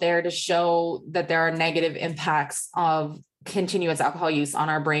research out there to show that there are negative impacts of continuous alcohol use on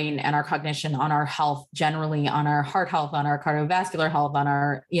our brain and our cognition, on our health, generally on our heart health, on our cardiovascular health, on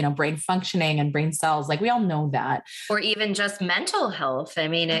our, brain functioning and brain cells. Like, we all know that. Or even just mental health. I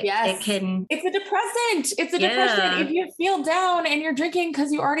mean, it's a depressant. It's a depression. If you feel down and you're drinking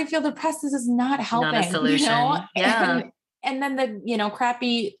because you already feel depressed, this is not helping. Not a solution. Yeah. And then the,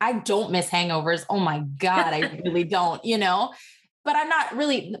 crappy, I don't miss hangovers. Oh my God, I really don't, But I'm not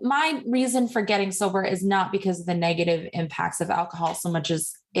really, my reason for getting sober is not because of the negative impacts of alcohol so much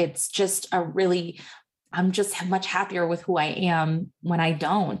as it's just I'm just much happier with who I am when I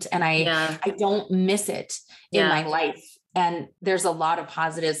don't. And I don't miss it in my life. And there's a lot of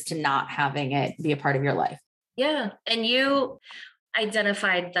positives to not having it be a part of your life. Yeah. And you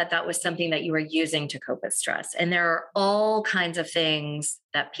identified that was something that you were using to cope with stress. And there are all kinds of things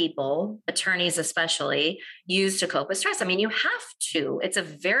that people, attorneys especially, use to cope with stress. I mean, you have to. It's a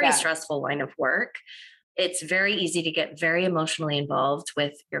very stressful line of work. It's very easy to get very emotionally involved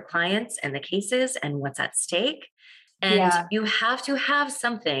with your clients and the cases and what's at stake. And you have to have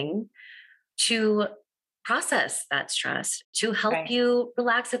something to process that stress, to help you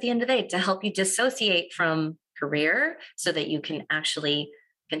relax at the end of the day, to help you dissociate from career so that you can actually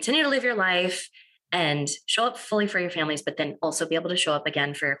continue to live your life and show up fully for your families, but then also be able to show up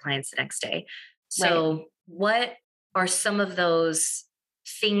again for your clients the next day. So what are some of those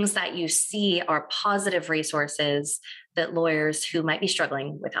things that you see are positive resources that lawyers who might be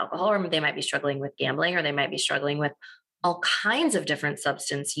struggling with alcohol, or they might be struggling with gambling, or they might be struggling with all kinds of different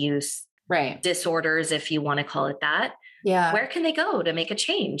substance use disorders, if you want to call it that, where can they go to make a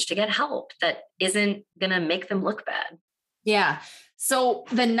change, to get help that isn't going to make them look bad? Yeah. So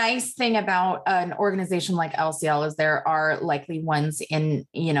the nice thing about an organization like LCL is there are likely ones in,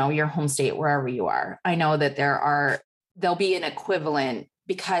 your home state, wherever you are. I know that there'll be an equivalent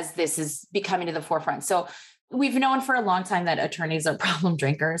because this is becoming to the forefront. So we've known for a long time that attorneys are problem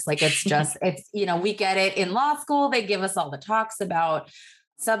drinkers. Like we get it in law school. They give us all the talks about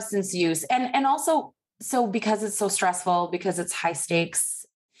substance use and also, so because it's so stressful, because it's high stakes,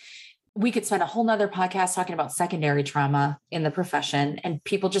 we could spend a whole nother podcast talking about secondary trauma in the profession, and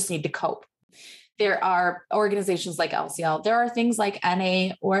people just need to cope. There are organizations like LCL. There are things like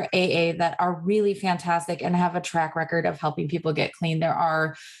NA or AA that are really fantastic and have a track record of helping people get clean. There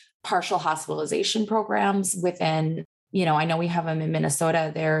are partial hospitalization programs within, I know we have them in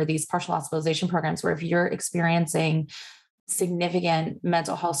Minnesota. There are these partial hospitalization programs where if you're experiencing significant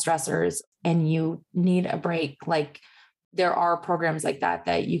mental health stressors and you need a break, like there are programs like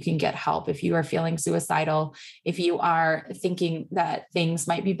that you can get help if you are feeling suicidal. If you are thinking that things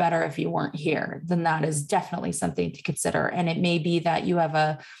might be better if you weren't here, then that is definitely something to consider. And it may be that you have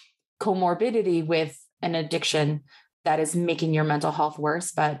a comorbidity with an addiction that is making your mental health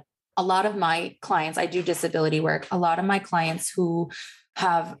worse. But a lot of my clients, I do disability work, a lot of my clients who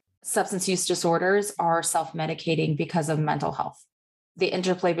have substance use disorders are self-medicating because of mental health. The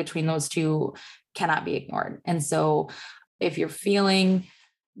interplay between those two cannot be ignored. And so if you're feeling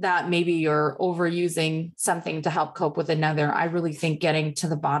that maybe you're overusing something to help cope with another, I really think getting to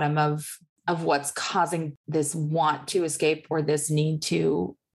the bottom of what's causing this want to escape or this need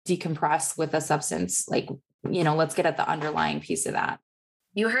to decompress with a substance, let's get at the underlying piece of that.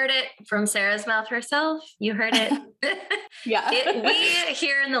 You heard it from Sarah's mouth herself. You heard it. Yeah. We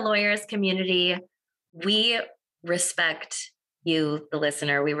here in the lawyers community, we respect you, the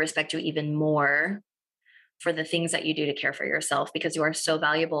listener. We respect you even more for the things that you do to care for yourself, because you are so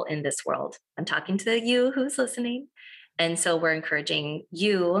valuable in this world. I'm talking to you who's listening. And so we're encouraging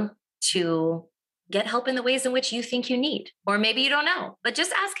you to get help in the ways in which you think you need, or maybe you don't know, but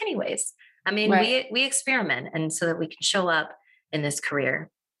just ask anyways. I mean, right. we experiment, and so that we can show up in this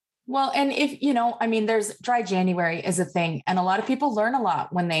career. Well, and if, there's dry January is a thing. And a lot of people learn a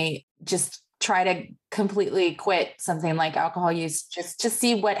lot when they just try to completely quit something like alcohol use, just to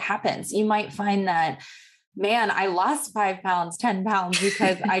see what happens. You might find that, man, I lost 5 pounds, 10 pounds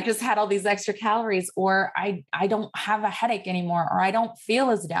because I just had all these extra calories, or I don't have a headache anymore, or I don't feel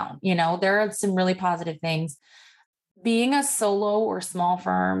as down. There are some really positive things. Being a solo or small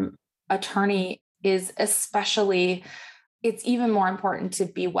firm attorney is it's even more important to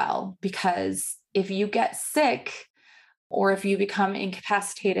be well, because if you get sick or if you become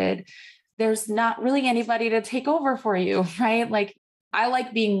incapacitated, there's not really anybody to take over for you, right? Like, I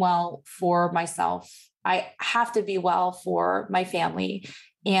like being well for myself. I have to be well for my family,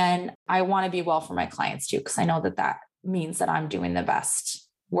 and I want to be well for my clients too, because I know that means that I'm doing the best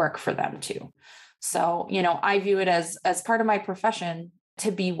work for them too. So, I view it as part of my profession to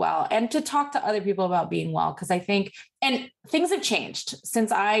be well and to talk to other people about being well. Because I think, and things have changed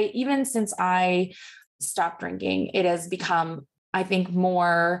since I stopped drinking. It has become, I think,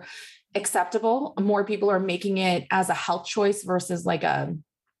 more acceptable. More people are making it as a health choice versus like I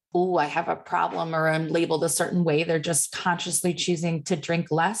have a problem or I'm labeled a certain way. They're just consciously choosing to drink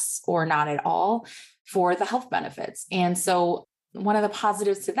less or not at all for the health benefits. And so one of the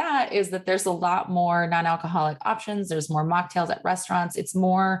positives to that is that there's a lot more non-alcoholic options. There's more mocktails at restaurants. It's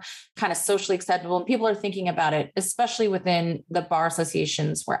more kind of socially acceptable. And people are thinking about it, especially within the bar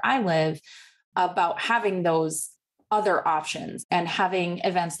associations where I live, about having those other options and having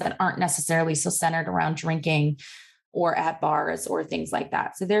events that aren't necessarily so centered around drinking or at bars or things like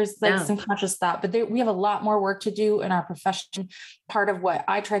that. So there's some conscious thought, but we have a lot more work to do in our profession. Part of what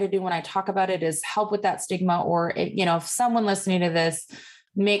I try to do when I talk about it is help with that stigma, or, if someone listening to this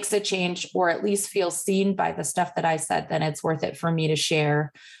makes a change or at least feels seen by the stuff that I said, then it's worth it for me to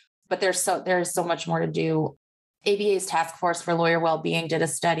share. But there's so much more to do. ABA's Task Force for Lawyer Wellbeing did a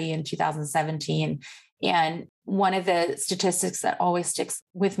study in 2017. And one of the statistics that always sticks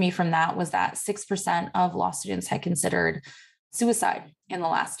with me from that was that 6% of law students had considered suicide in the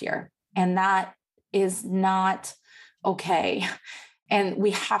last year. And that is not okay. And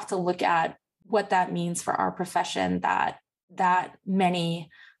we have to look at what that means for our profession, that many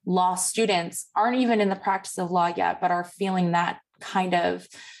law students aren't even in the practice of law yet, but are feeling that kind of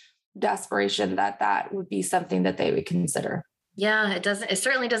desperation that would be something that they would consider. Yeah, it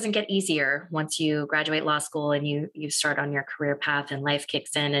certainly doesn't get easier once you graduate law school and you start on your career path and life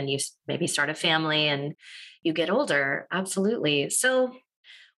kicks in and you maybe start a family and you get older. Absolutely. So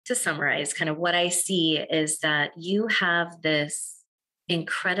to summarize, kind of what I see is that you have this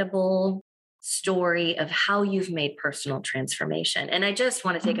incredible story of how you've made personal transformation. And I just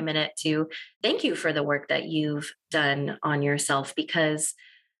want to take a minute to thank you for the work that you've done on yourself, because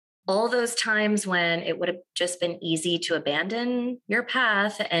all those times when it would have just been easy to abandon your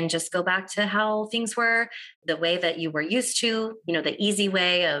path and just go back to how things were, the way that you were used to, the easy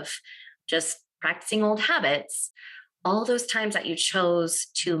way of just practicing old habits, all those times that you chose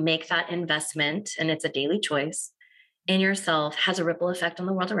to make that investment, and it's a daily choice, in yourself has a ripple effect on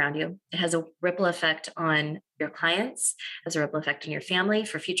the world around you. It has a ripple effect on your clients, has a ripple effect on your family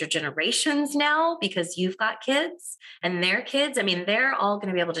for future generations now, because you've got kids and their kids. I mean, they're all going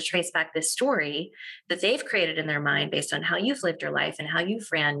to be able to trace back this story that they've created in their mind based on how you've lived your life and how you've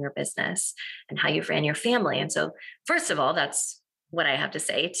ran your business and how you've ran your family. And so, first of all, that's what I have to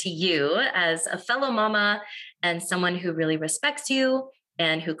say to you as a fellow mama and someone who really respects you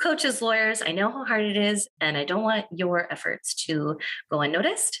and who coaches lawyers. I know how hard it is, and I don't want your efforts to go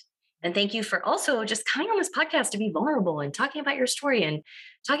unnoticed. And thank you for also just coming on this podcast to be vulnerable and talking about your story and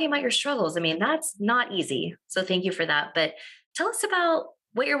talking about your struggles. I mean, that's not easy. So thank you for that. But tell us about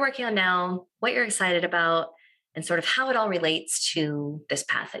what you're working on now, what you're excited about, and sort of how it all relates to this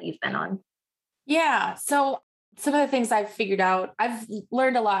path that you've been on. Yeah. So some of the things I've figured out, I've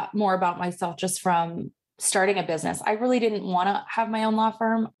learned a lot more about myself just from starting a business. I really didn't want to have my own law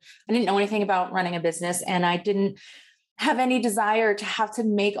firm. I didn't know anything about running a business, and I didn't have any desire to have to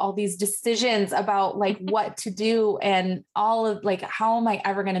make all these decisions about like what to do and all of like, how am I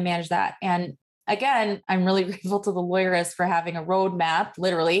ever going to manage that? And again, I'm really grateful to the lawyerist for having a roadmap,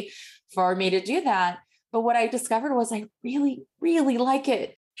 literally, for me to do that. But what I discovered was I really, really like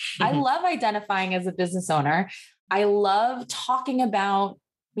it. I love identifying as a business owner. I love talking about,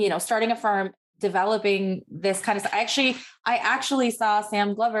 starting a firm, developing this kind of stuff. I actually saw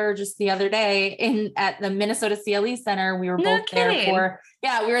Sam Glover just the other day at the Minnesota CLE Center. We were both there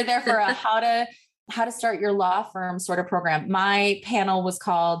for a how to start your law firm sort of program. My panel was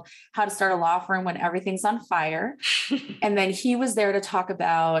called How to Start a Law Firm When Everything's on Fire. And then he was there to talk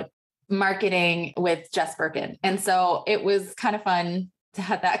about marketing with Jess Birkin. And so it was kind of fun to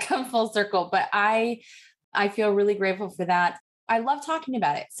have that come full circle, but I feel really grateful for that. I love talking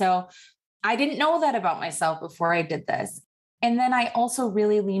about it. So I didn't know that about myself before I did this. And then I also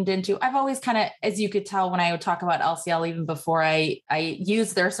really leaned into, I've always kind of, as you could tell when I would talk about LCL, even before I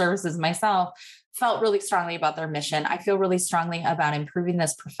used their services myself, felt really strongly about their mission. I feel really strongly about improving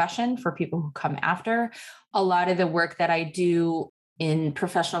this profession for people who come after. A lot of the work that I do in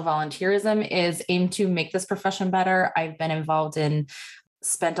professional volunteerism is aimed to make this profession better. I've been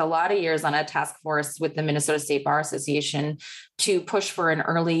spent a lot of years on a task force with the Minnesota State Bar Association to push for an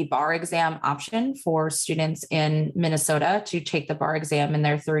early bar exam option for students in Minnesota to take the bar exam in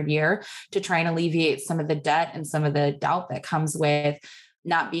their third year, to try and alleviate some of the debt and some of the doubt that comes with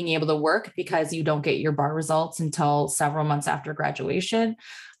not being able to work because you don't get your bar results until several months after graduation.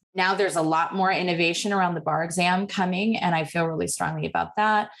 Now there's a lot more innovation around the bar exam coming, and I feel really strongly about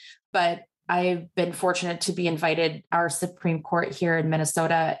that. But I've been fortunate to be invited. Our Supreme Court here in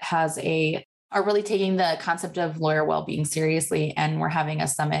Minnesota are really taking the concept of lawyer well-being seriously. And we're having a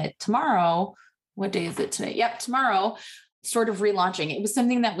summit tomorrow. What day is it today? Yep, tomorrow, sort of relaunching. It was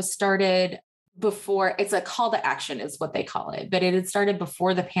something that was started before. It's a call to action is what they call it, but it had started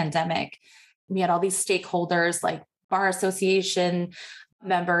before the pandemic. We had all these stakeholders like bar association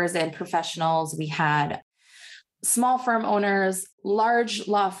members and professionals. We had small firm owners, large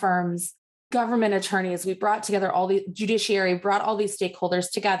law firms, government attorneys. We brought together all the judiciary, brought all these stakeholders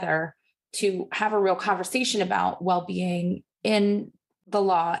together to have a real conversation about well-being in the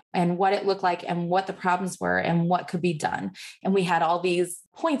law and what it looked like and what the problems were and what could be done. And we had all these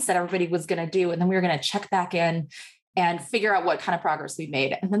points that everybody was going to do. And then we were going to check back in and figure out what kind of progress we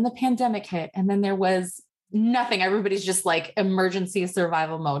made. And then the pandemic hit, and then there was nothing. Everybody's just like emergency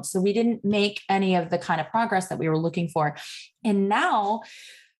survival mode. So we didn't make any of the kind of progress that we were looking for. And now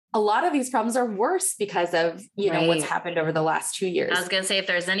a lot of these problems are worse because of, what's happened over the last 2 years. I was going to say, if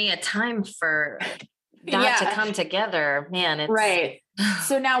there's any time for that to come together, man, it's right.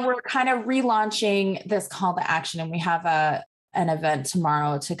 So now we're kind of relaunching this call to action, and we have an event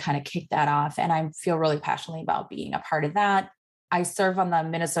tomorrow to kind of kick that off. And I feel really passionately about being a part of that. I serve on the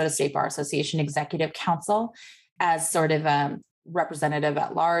Minnesota State Bar Association Executive Council as sort of a representative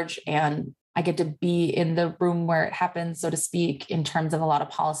at large, and I get to be in the room where it happens, so to speak, in terms of a lot of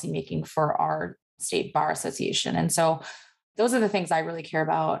policymaking for our state bar association. And so those are the things I really care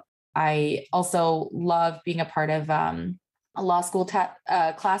about. I also love being a part of a law school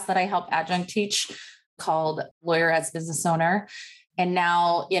class that I help adjunct teach called Lawyer as Business Owner. And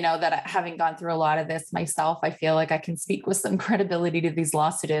now, that having gone through a lot of this myself, I feel like I can speak with some credibility to these law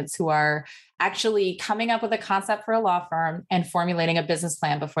students who are actually coming up with a concept for a law firm and formulating a business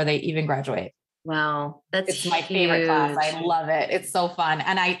plan before they even graduate. Wow. It's my favorite class. I love it. It's so fun.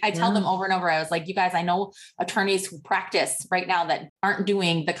 And I tell them over and over, I was like, you guys, I know attorneys who practice right now that aren't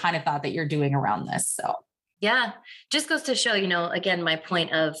doing the kind of thought that you're doing around this. So yeah, just goes to show, again, my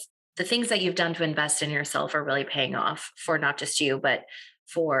point of the things that you've done to invest in yourself are really paying off for not just you, but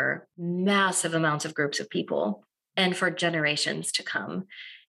for massive amounts of groups of people and for generations to come.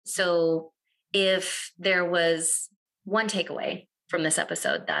 So if there was one takeaway from this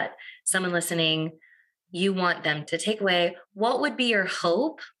episode that someone listening, you want them to take away, what would be your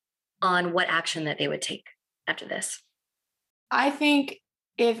hope on what action that they would take after this? I think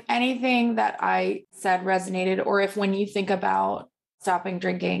if anything that I said resonated, or if when you think about stopping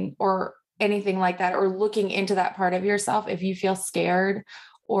drinking or anything like that, or looking into that part of yourself, if you feel scared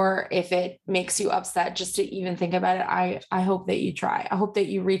or if it makes you upset just to even think about it, I hope that you try. I hope that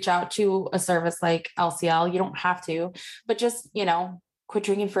you reach out to a service like LCL. You don't have to, but just, quit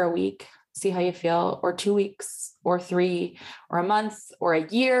drinking for a week, see how you feel, or 2 weeks or 3 or a month or a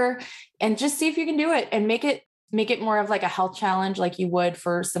year, and just see if you can do it and make it more of like a health challenge, like you would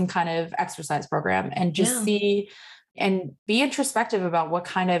for some kind of exercise program, and just see and be introspective about what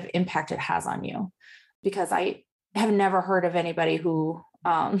kind of impact it has on you. Because I have never heard of anybody who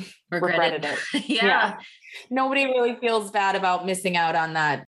regretted it. Yeah. Nobody really feels bad about missing out on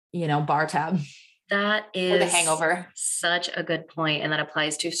that, bar tab. That is or the hangover. Such a good point. And that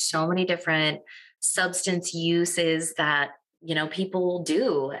applies to so many different substance uses that, people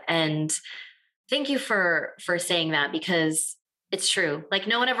do. And thank you for saying that, because it's true. Like,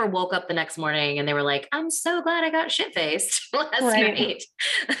 no one ever woke up the next morning and they were like, I'm so glad I got shit-faced last night.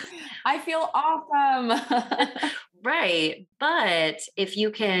 I feel awesome. Right. But if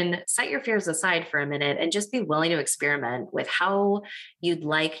you can set your fears aside for a minute and just be willing to experiment with how you'd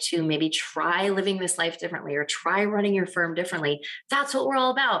like to maybe try living this life differently or try running your firm differently, that's what we're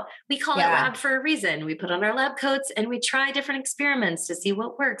all about. We call it lab for a reason. We put on our lab coats and we try different experiments to see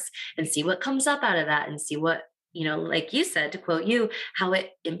what works and see what comes up out of that and see what, like you said, to quote you, how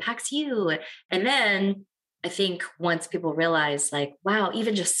it impacts you. And then I think once people realize, like, wow,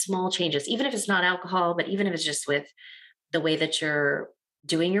 even just small changes, even if it's not alcohol, but even if it's just with the way that you're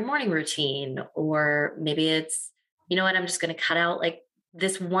doing your morning routine, or maybe it's, I'm just going to cut out like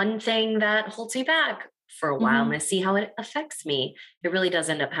this one thing that holds me back for a while. I'm going to see how it affects me. It really does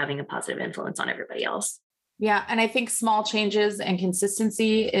end up having a positive influence on everybody else. Yeah. And I think small changes and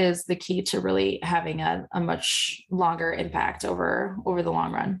consistency is the key to really having a much longer impact over the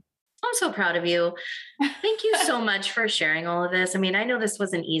long run. I'm so proud of you. Thank you so much for sharing all of this. I mean, I know this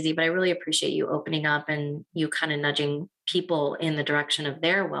wasn't easy, but I really appreciate you opening up and you kind of nudging people in the direction of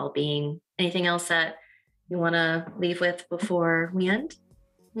their well-being. Anything else that you want to leave with before we end?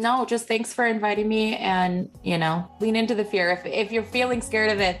 No, just thanks for inviting me, and, lean into the fear. If you're feeling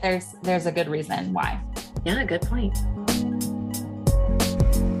scared of it, there's a good reason why. Yeah, good point.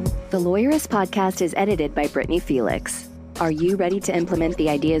 The Lawyerist podcast is edited by Brittany Felix. Are you ready to implement the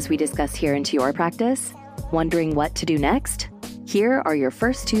ideas we discuss here into your practice? Wondering what to do next? Here are your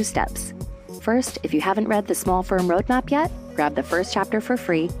first 2 steps. First, if you haven't read the Small Firm Roadmap yet, grab the first chapter for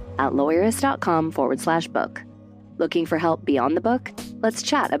free at lawyerist.com/book. Looking for help beyond the book? Let's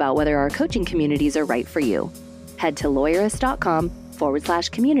chat about whether our coaching communities are right for you. Head to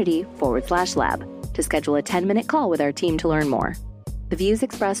lawyerist.com/community/lab to schedule a 10-minute call with our team to learn more. The views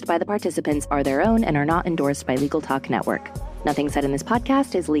expressed by the participants are their own and are not endorsed by Legal Talk Network. Nothing said in this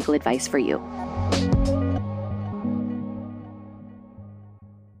podcast is legal advice for you.